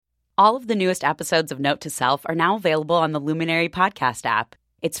All of the newest episodes of Note to Self are now available on the Luminary podcast app.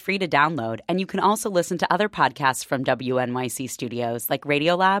 It's free to download, and you can also listen to other podcasts from WNYC Studios like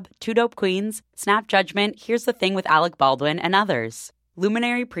Radiolab, Two Dope Queens, Snap Judgment, Here's the Thing with Alec Baldwin, and others.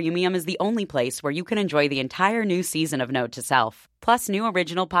 Luminary Premium is the only place where you can enjoy the entire new season of Note to Self, plus new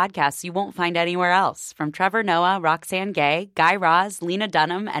original podcasts you won't find anywhere else, from Trevor Noah, Roxanne Gay, Guy Raz, Lena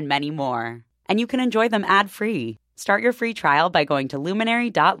Dunham, and many more. And you can enjoy them ad-free. Start your free trial by going to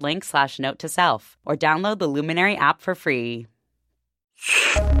luminary.link/note-to-self or download the Luminary app for free.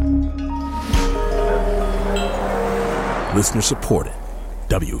 Listener supported.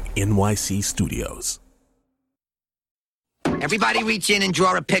 WNYC Studios. Everybody reach in and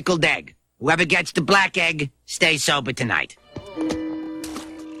draw a pickled egg. Whoever gets the black egg stays sober tonight.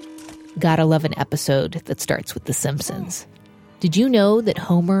 Gotta love an episode that starts with The Simpsons. Did you know that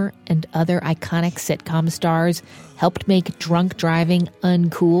Homer and other iconic sitcom stars helped make drunk driving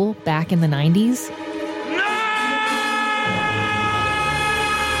uncool back in the 90s? No!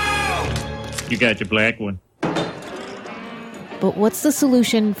 You got your black one. But what's the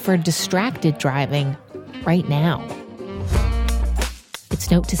solution for distracted driving right now? It's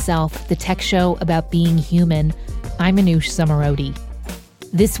Note to Self, the tech show about being human. I'm Anoush Zomorodi.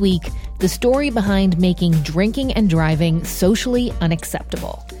 This week, the story behind making drinking and driving socially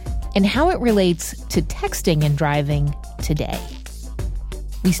unacceptable and how it relates to texting and driving today.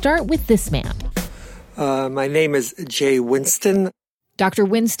 We start with this man. My name is Jay Winston. Dr.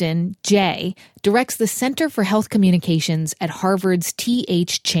 Winston, Jay, directs the Center for Health Communications at Harvard's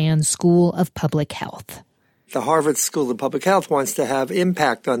T.H. Chan School of Public Health. The Harvard School of Public Health wants to have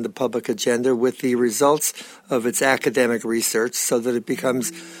impact on the public agenda with the results of its academic research so that it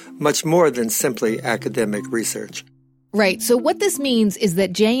becomes much more than simply academic research. Right. So what this means is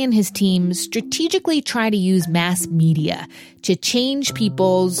that Jay and his team strategically try to use mass media to change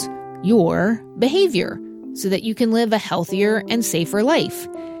your behavior so that you can live a healthier and safer life.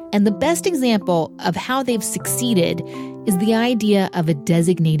 And the best example of how they've succeeded is the idea of a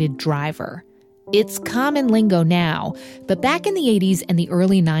designated driver. It's common lingo now, but back in the 80s and the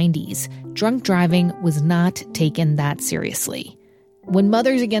early 90s, drunk driving was not taken that seriously. When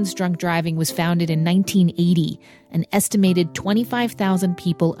Mothers Against Drunk Driving was founded in 1980, an estimated 25,000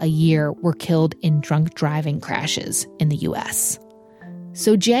 people a year were killed in drunk driving crashes in the U.S.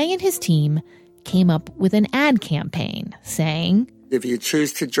 So Jay and his team came up with an ad campaign saying, if you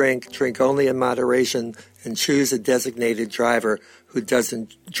choose to drink, drink only in moderation and choose a designated driver who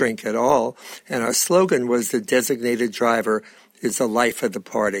doesn't drink at all. And our slogan was the designated driver is the life of the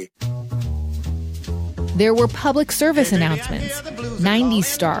party. There were public service announcements. 90s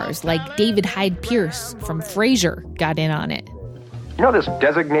stars like David Hyde Pierce from Frasier got in on it. You know this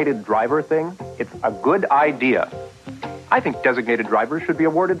designated driver thing? It's a good idea. I think designated drivers should be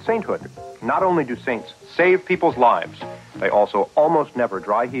awarded sainthood. Not only do saints save people's lives, they also almost never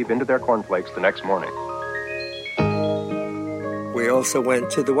dry heave into their cornflakes the next morning. We also went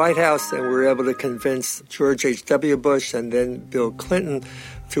to the White House and were able to convince George H.W. Bush and then Bill Clinton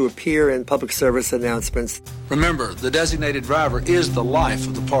to appear in public service announcements. Remember, the designated driver is the life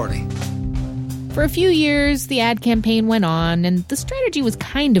of the party. For a few years, the ad campaign went on, and the strategy was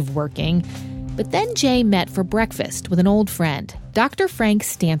kind of working. But then Jay met for breakfast with an old friend, Dr. Frank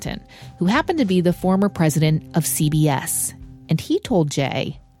Stanton, who happened to be the former president of CBS. And he told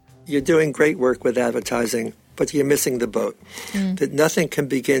Jay, you're doing great work with advertising, but you're missing the boat. That nothing can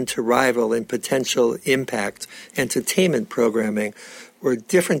begin to rival in potential impact entertainment programming where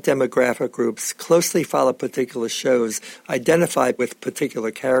different demographic groups closely follow particular shows identified with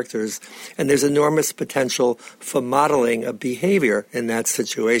particular characters, and there's enormous potential for modeling a behavior in that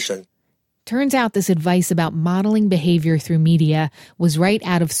situation. Turns out this advice about modeling behavior through media was right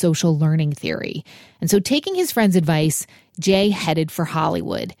out of social learning theory. And so taking his friend's advice, Jay headed for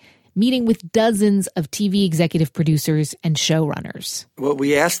Hollywood, meeting with dozens of TV executive producers and showrunners. What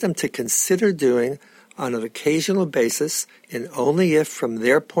we asked them to consider doing on an occasional basis, and only if from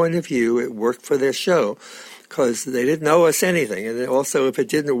their point of view it worked for their show, because they didn't owe us anything. And also, if it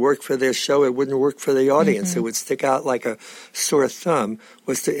didn't work for their show, it wouldn't work for the audience. It would stick out like a sore thumb,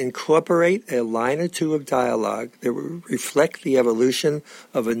 was to incorporate a line or two of dialogue that would reflect the evolution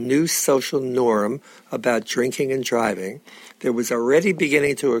of a new social norm about drinking and driving that was already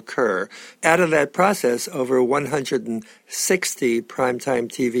beginning to occur. Out of that process, over 160 primetime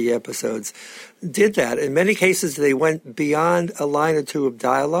TV episodes did that. In many cases, they went beyond a line or two of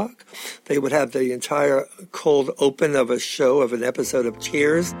dialogue. They would have the entire cold open of a show, of an episode of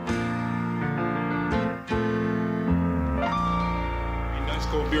Cheers. Nice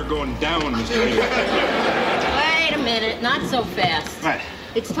cold beer going down, Mr. Wait a minute, not so fast. Right.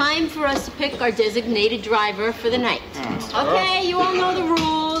 It's time for us to pick our designated driver for the night. Okay, you all know the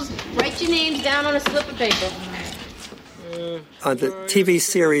rules. Write your names down on a slip of paper. On the TV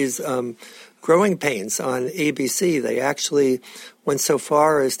series Growing Pains on ABC, they actually went so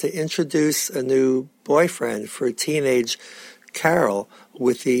far as to introduce a new boyfriend for teenage Carol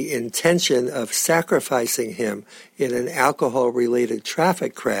with the intention of sacrificing him in an alcohol-related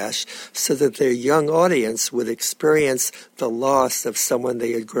traffic crash so that their young audience would experience the loss of someone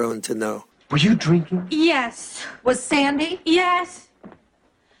they had grown to know. Were you drinking? Yes. Was Sandy? Yes.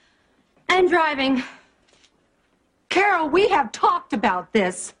 And driving. Carol, we have talked about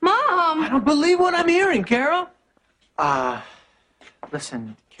this. Mom! I don't believe what I'm hearing, Carol.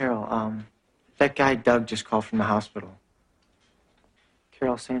 Listen, Carol, that guy Doug just called from the hospital.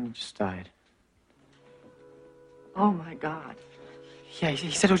 Carol, Sandy just died. Oh, my God. Yeah,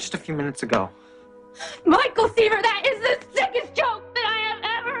 he said it was just a few minutes ago. Michael Seaver, that is the sickest joke that I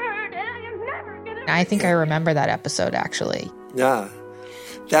have ever heard, and I am never gonna... I think I remember that episode, actually. Yeah.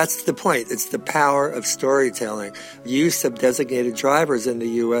 That's the point. It's the power of storytelling. Use of designated drivers in the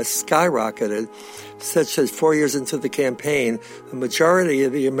U.S. skyrocketed, such as 4 years into the campaign, a majority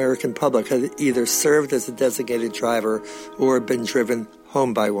of the American public had either served as a designated driver or been driven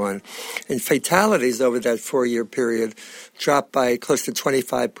home by one. And fatalities over that 4-year period dropped by close to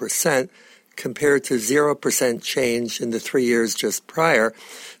 25%, compared to 0% change in the 3 years just prior.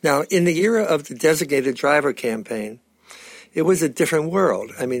 Now, in the era of the designated driver campaign, it was a different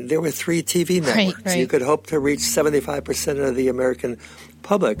world. I mean, there were 3 TV networks. Right. You could hope to reach 75% of the American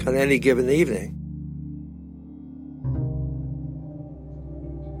public on any given evening.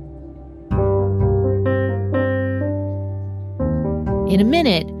 In a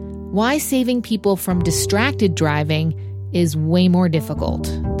minute, why saving people from distracted driving is way more difficult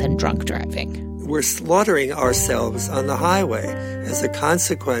than drunk driving. We're slaughtering ourselves on the highway as a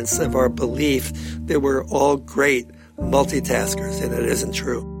consequence of our belief that we're all great multitaskers, and it isn't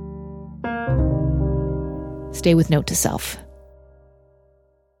true. Stay with Note to Self.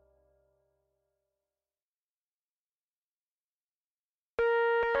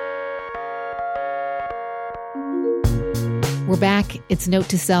 We're back. It's Note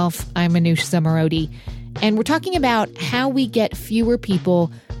to Self. I'm Manoush Zomorodi. And we're talking about how we get fewer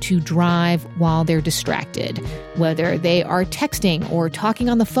people to drive while they're distracted, whether they are texting or talking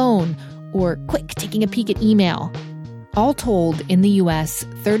on the phone or taking a peek at email. All told, in the U.S.,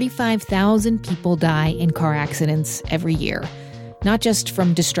 35,000 people die in car accidents every year. Not just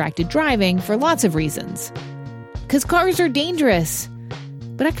from distracted driving, for lots of reasons. Because cars are dangerous.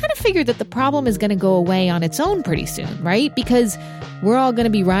 But I kind of figured that the problem is going to go away on its own pretty soon, right? Because we're all going to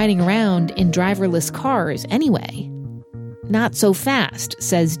be riding around in driverless cars anyway. Not so fast,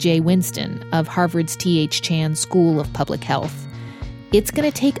 says Jay Winston of Harvard's T.H. Chan School of Public Health. It's going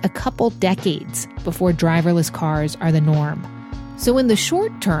to take a couple decades before driverless cars are the norm. So in the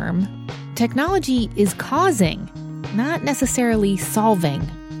short term, technology is causing, not necessarily solving,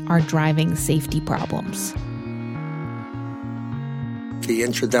 our driving safety problems. The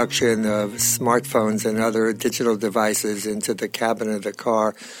introduction of smartphones and other digital devices into the cabin of the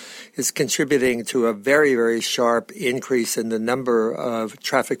car is contributing to a very, very sharp increase in the number of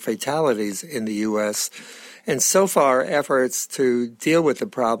traffic fatalities in the U.S., and so far, efforts to deal with the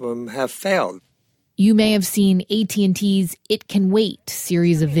problem have failed. You may have seen AT&T's It Can Wait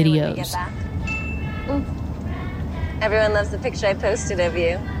series of videos. Everyone loves the picture I posted of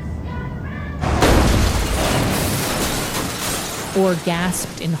you. Or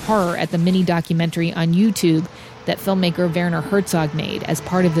gasped in horror at the mini documentary on YouTube that filmmaker Werner Herzog made as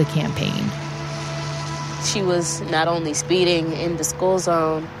part of the campaign. She was not only speeding in the school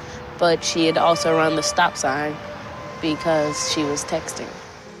zone, but she had also run the stop sign because she was texting.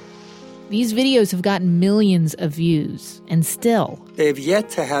 These videos have gotten millions of views, and still, they've yet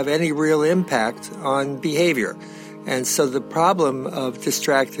to have any real impact on behavior. And so the problem of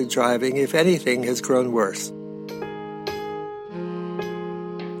distracted driving, if anything, has grown worse.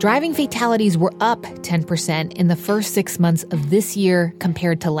 Driving fatalities were up 10% in the first 6 months of this year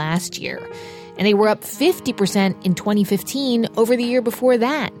compared to last year. And they were up 50% in 2015 over the year before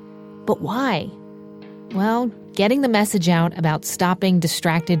that. But why? Well, getting the message out about stopping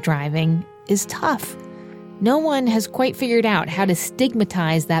distracted driving is tough. No one has quite figured out how to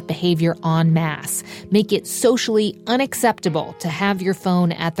stigmatize that behavior en masse, make it socially unacceptable to have your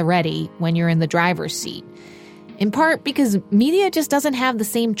phone at the ready when you're in the driver's seat. In part because media just doesn't have the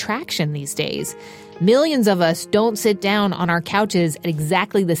same traction these days. Millions of us don't sit down on our couches at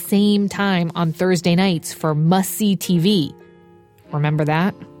exactly the same time on Thursday nights for must-see TV. Remember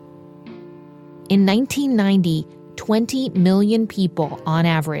that? In 1990, 20 million people on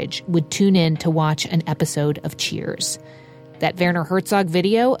average would tune in to watch an episode of Cheers. That Werner Herzog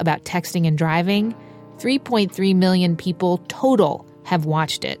video about texting and driving, 3.3 million people total have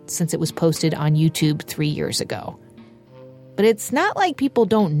watched it since it was posted on YouTube 3 years ago. But it's not like people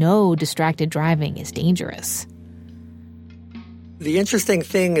don't know distracted driving is dangerous. The interesting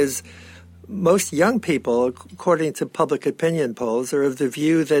thing is most young people, according to public opinion polls, are of the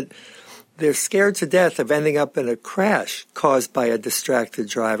view that they're scared to death of ending up in a crash caused by a distracted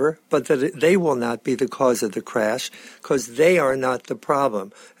driver, but that they will not be the cause of the crash because they are not the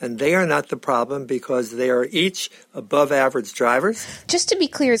problem. And they are not the problem because they are each above average drivers. Just to be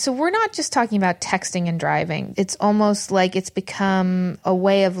clear, so we're not just talking about texting and driving. It's almost like it's become a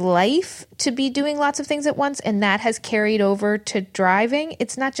way of life to be doing lots of things at once, and that has carried over to driving.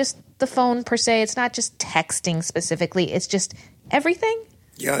 It's not just the phone per se. It's not just texting specifically. It's just everything.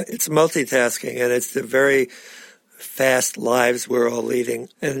 Yeah, it's multitasking, and it's the very fast lives we're all leading.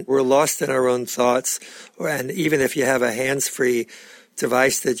 And we're lost in our own thoughts. And even if you have a hands-free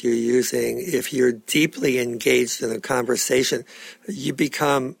device that you're using, if you're deeply engaged in a conversation, you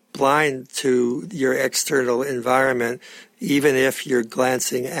become blind to your external environment. Even if you're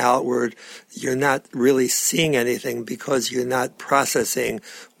glancing outward, you're not really seeing anything because you're not processing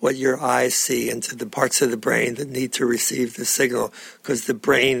what your eyes see into the parts of the brain that need to receive the signal because the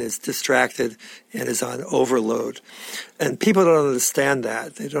brain is distracted and is on overload. And people don't understand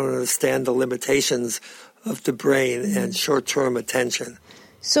that. They don't understand the limitations of the brain and short-term attention.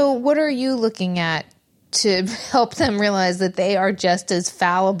 So what are you looking at to help them realize that they are just as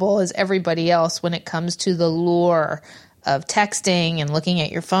fallible as everybody else when it comes to the lure of texting and looking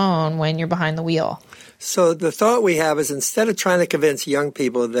at your phone when you're behind the wheel? So the thought we have is instead of trying to convince young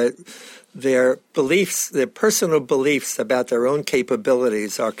people that their beliefs, their personal beliefs about their own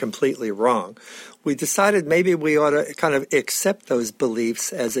capabilities are completely wrong, we decided maybe we ought to kind of accept those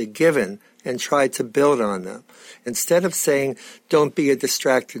beliefs as a given and try to build on them. Instead of saying, don't be a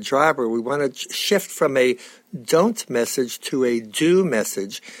distracted driver, we want to shift from a don't message to a do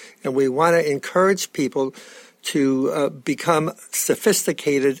message. And we want to encourage people to become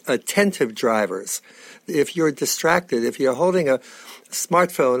sophisticated, attentive drivers. If you're distracted, if you're holding a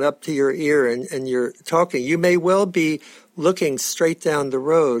smartphone up to your ear and you're talking, you may well be looking straight down the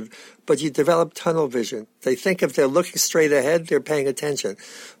road, but you develop tunnel vision. They think if they're looking straight ahead, they're paying attention.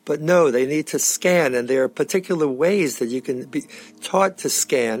 But no, they need to scan, and there are particular ways that you can be taught to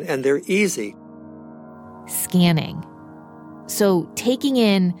scan, and they're easy. Scanning. So taking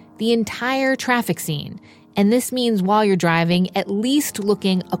in the entire traffic scene. And this means while you're driving, at least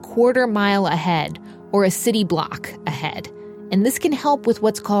looking a quarter mile ahead or a city block ahead. And this can help with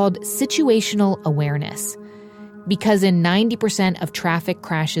what's called situational awareness. Because in 90% of traffic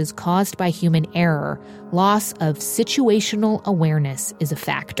crashes caused by human error, loss of situational awareness is a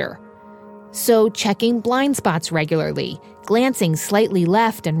factor. So checking blind spots regularly, glancing slightly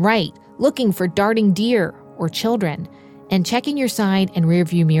left and right, looking for darting deer or children, and checking your side and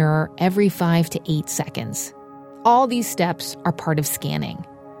rearview mirror every 5 to 8 seconds. All these steps are part of scanning.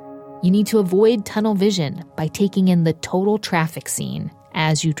 You need to avoid tunnel vision by taking in the total traffic scene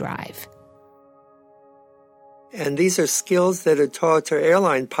as you drive. And these are skills that are taught to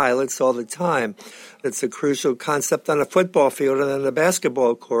airline pilots all the time. It's a crucial concept on a football field and on a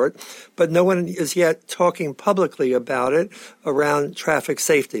basketball court, but no one is yet talking publicly about it around traffic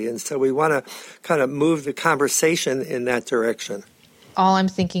safety. And so we want to kind of move the conversation in that direction. All I'm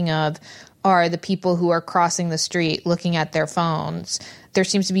thinking of are the people who are crossing the street looking at their phones. There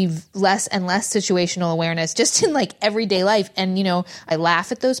seems to be less and less situational awareness just in like everyday life. And, you know, I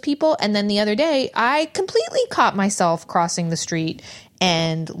laugh at those people. And then the other day, I completely caught myself crossing the street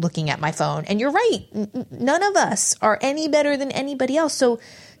and looking at my phone. And you're right. None of us are any better than anybody else. So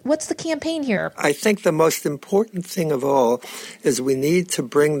what's the campaign here? I think the most important thing of all is we need to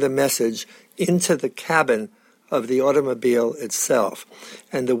bring the message into the cabin of the automobile itself.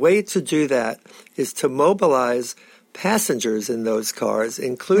 And the way to do that is to mobilize passengers in those cars,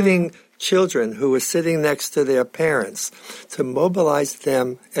 including children who are sitting next to their parents, to mobilize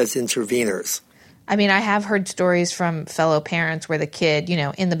them as interveners. I mean, I have heard stories from fellow parents where the kid, you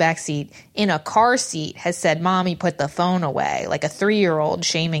know, in the back seat, in a car seat, has said, "Mommy, put the phone away," like a 3-year-old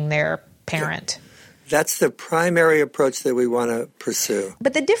shaming their parent. That's the primary approach that we want to pursue.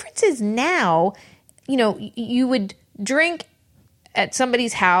 But the difference is now, you know, you would drink at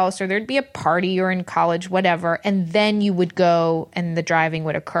somebody's house, or there'd be a party, or in college, whatever, and then you would go and the driving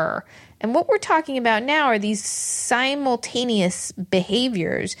would occur. And what we're talking about now are these simultaneous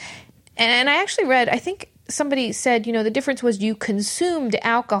behaviors. And I actually read, I think somebody said, you know, the difference was you consumed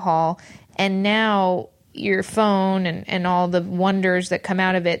alcohol and now your phone and all the wonders that come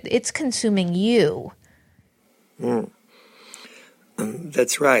out of it, it's consuming you.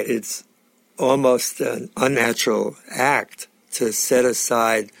 That's right. It's almost an unnatural act to set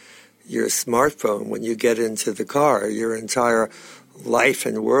aside your smartphone when you get into the car. Your entire life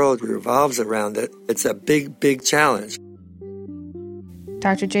and world revolves around it. It's a big, big challenge.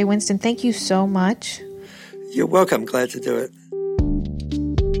 Dr. Jay Winston, thank you so much. You're welcome. Glad to do it.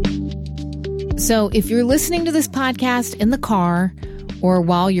 So if you're listening to this podcast in the car or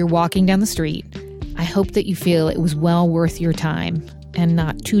while you're walking down the street, I hope that you feel it was well worth your time and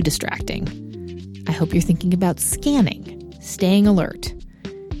not too distracting. I hope you're thinking about scanning, staying alert.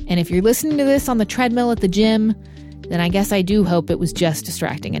 And if you're listening to this on the treadmill at the gym, then I guess I do hope it was just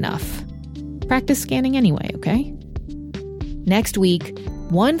distracting enough. Practice scanning anyway, okay? Next week,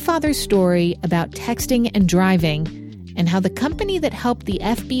 one father's story about texting and driving and how the company that helped the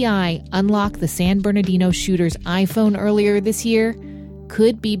FBI unlock the San Bernardino shooter's iPhone earlier this year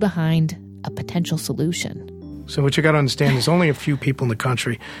could be behind a potential solution. So what you got to understand is only a few people in the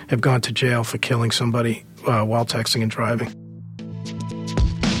country have gone to jail for killing somebody while texting and driving.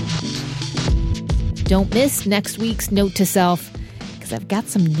 Don't miss next week's Note to Self, because I've got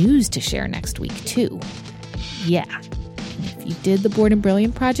some news to share next week, too. Yeah. And if you did the Bored and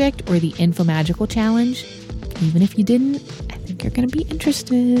Brilliant Project or the Infomagical Challenge, even if you didn't, I think you're going to be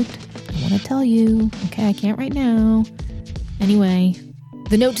interested. I want to tell you. Okay, I can't right now. Anyway,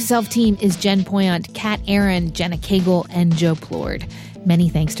 the Note to Self team is Jen Poyant, Kat Aaron, Jenna Cagle, and Joe Plord. Many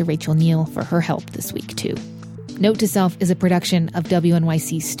thanks to Rachel Neal for her help this week, too. Note to Self is a production of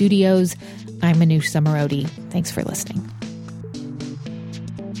WNYC Studios. I'm Manoush Zomorodi. Thanks for listening.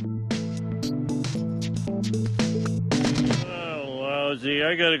 Lousy.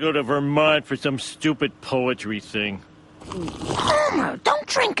 I gotta go to Vermont for some stupid poetry thing. Homer, don't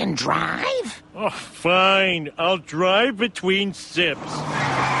drink and drive. Oh, fine. I'll drive between sips.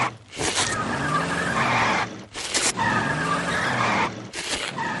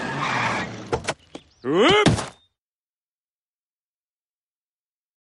 Whoop!